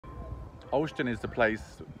Olsztyn is the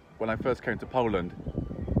place, when I first came to Poland,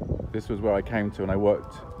 this was where I came to, and I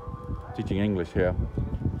worked teaching English here.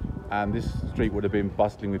 And this street would have been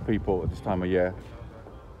bustling with people at this time of year.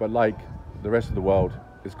 But like the rest of the world,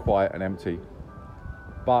 it's quiet and empty.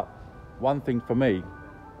 But one thing for me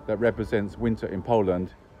that represents winter in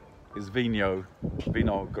Poland is vino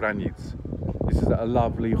granic. This is a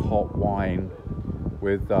lovely hot wine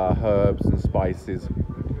with herbs and spices.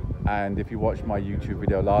 And if you watched my YouTube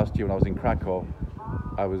video last year when I was in Krakow,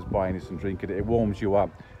 I was buying this and drinking it. It warms you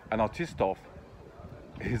up. And Artistov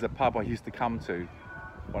is a pub I used to come to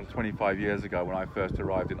 25 years ago when I first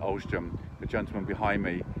arrived in Olsztyn. The gentleman behind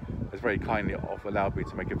me has very kindly allowed me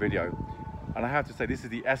to make a video. And I have to say, this is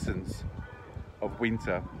the essence of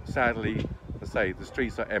winter. Sadly, I say, the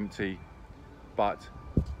streets are empty, but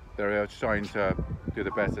they're trying to do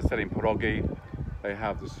the best. They're selling pierogi. They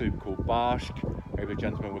have the soup called barszcz. Maybe the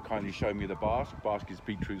gentleman will kindly show me the barszcz. Barszcz is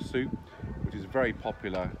beetroot soup, which is very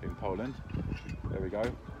popular in Poland. There we go. I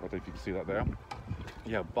don't know if you can see that there.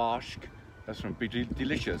 Yeah, barszcz. That's from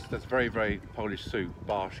delicious. That's very, very Polish soup,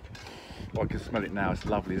 barszcz. Oh, I can smell it now. It's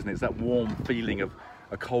lovely, isn't it? It's that warm feeling of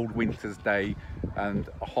a cold winter's day, and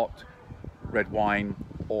a hot red wine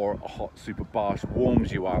or a hot soup of barszcz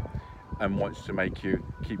warms you up and wants to make you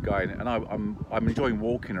keep going. And I'm enjoying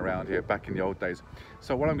walking around here back in the old days.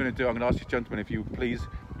 So what I'm going to do, I'm going to ask you gentlemen, if you please,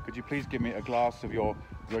 could you please give me a glass of your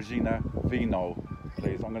Rodzina vino,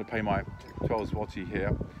 please? I'm going to pay my 12 zloty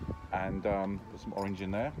here, and put some orange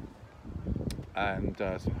in there, and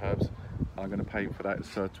some herbs. And I'm going to pay for that.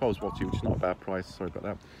 It's 12 zloty, which is not a bad price. Sorry about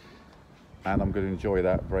that. And I'm going to enjoy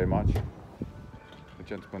that very much. The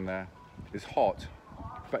gentleman there is hot,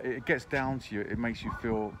 but it gets down to you. It makes you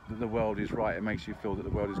feel that the world is right. It makes you feel that the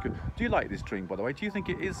world is good. Do you like this drink, by the way? Do you think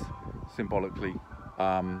it is symbolically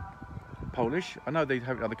Polish? I know they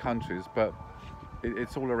have it in other countries, but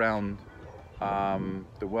it's all around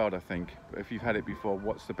the world, I think. If you've had it before,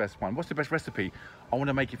 what's the best one? What's the best recipe? I want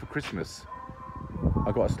to make it for Christmas.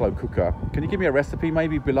 I've got a slow cooker. Can you give me a recipe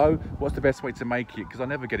maybe below? What's the best way to make it? Because I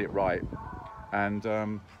never get it right. And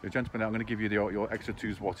the gentleman, I'm going to give you your extra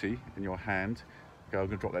 2 zloty in your hand. Okay, I'm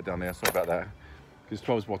going to drop that down there. Sorry about that. It's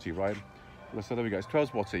 12 zloty, right? So there we go. It's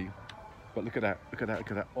 12 zloty. But look at that. Look at that.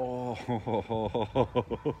 Look at that. Oh,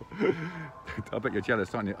 I bet you're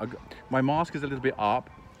jealous, aren't you? My mask is a little bit up,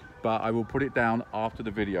 but I will put it down after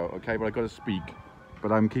the video. Okay, but I've got to speak.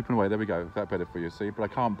 But I'm keeping away. There we go. Is that better for you? See? But I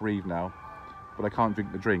can't breathe now. But I can't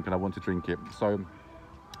drink the drink, and I want to drink it. So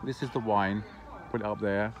this is the wine. Put it up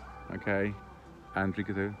there, okay, and drink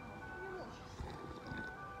it too.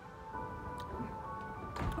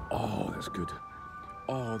 Oh, that's good.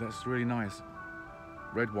 Oh, that's really nice.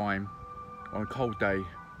 Red wine on a cold day,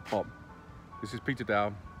 hot. This is Peter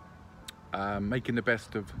Dow, making the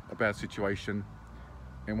best of a bad situation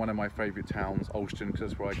in one of my favourite towns, Olsztyn, because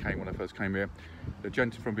that's where I came when I first came here. The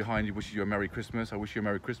gentleman from behind you wishes you a Merry Christmas. I wish you a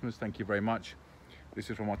Merry Christmas. Thank you very much. This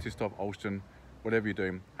is from Artistov, Olsztyn. Whatever you're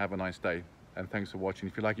doing, have a nice day. And thanks for watching.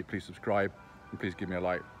 If you like it, please subscribe. And please give me a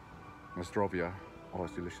like. Nostrovia. Oh,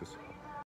 it's delicious.